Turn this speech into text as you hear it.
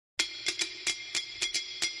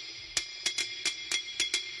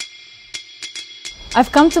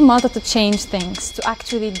I've come to Malta to change things, to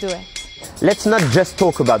actually do it. Let's not just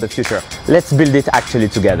talk about the future, let's build it actually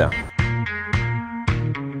together.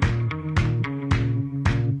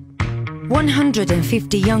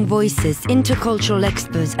 150 young voices, intercultural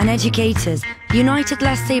experts and educators united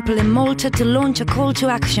last April in Malta to launch a call to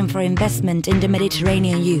action for investment in the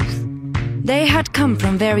Mediterranean youth. They had come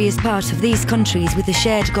from various parts of these countries with a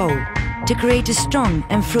shared goal: to create a strong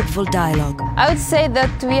and fruitful dialogue. I would say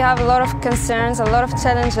that we have a lot of concerns, a lot of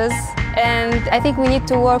challenges, and I think we need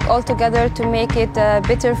to work all together to make it a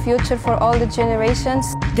better future for all the generations.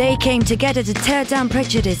 They came together to tear down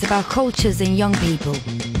prejudice about cultures in young people.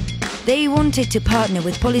 They wanted to partner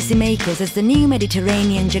with policymakers as the new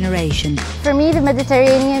Mediterranean generation. For me, the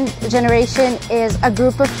Mediterranean generation is a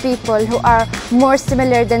group of people who are more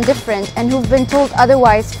similar than different and who've been told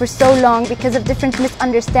otherwise for so long because of different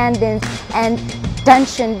misunderstandings and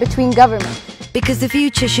tension between governments. Because the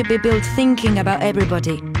future should be built thinking about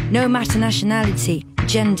everybody, no matter nationality,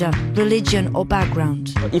 gender, religion or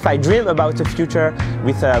background. If I dream about a future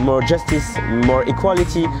with more justice, more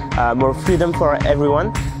equality, more freedom for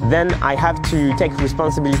everyone, then I have to take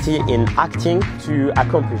responsibility in acting to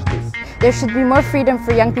accomplish this. There should be more freedom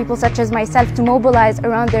for young people such as myself to mobilize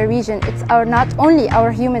around their region. It's not only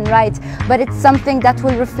our human rights, but it's something that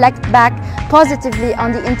will reflect back positively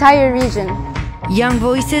on the entire region. Young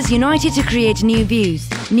voices united to create new views,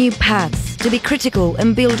 new paths, to be critical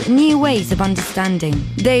and build new ways of understanding.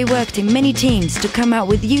 They worked in many teams to come out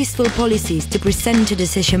with useful policies to present to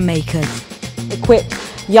decision makers. Equip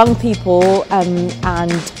young people and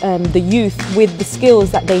the youth with the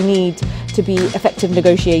skills that they need to be effective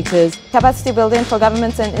negotiators. Capacity building for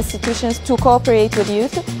governments and institutions to cooperate with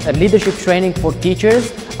youth. And leadership training for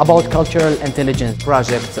teachers about cultural intelligence.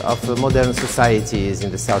 Projects of modern societies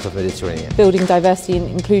in the south of the Mediterranean. Building diversity and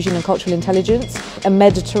inclusion and cultural intelligence. A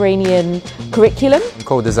Mediterranean curriculum.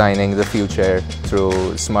 Co-designing the future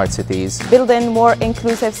through smart cities. Building more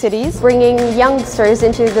inclusive cities. Bringing youngsters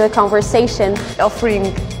into the conversation.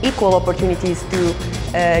 Offering equal opportunities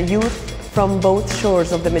to youth from both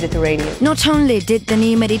shores of the Mediterranean. Not only did the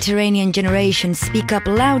new Mediterranean generation speak up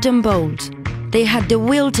loud and bold, they had the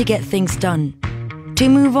will to get things done, to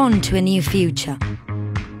move on to a new future.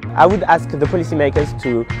 I would ask the policymakers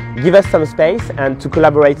to give us some space and to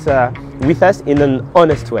collaborate with us in an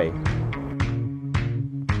honest way.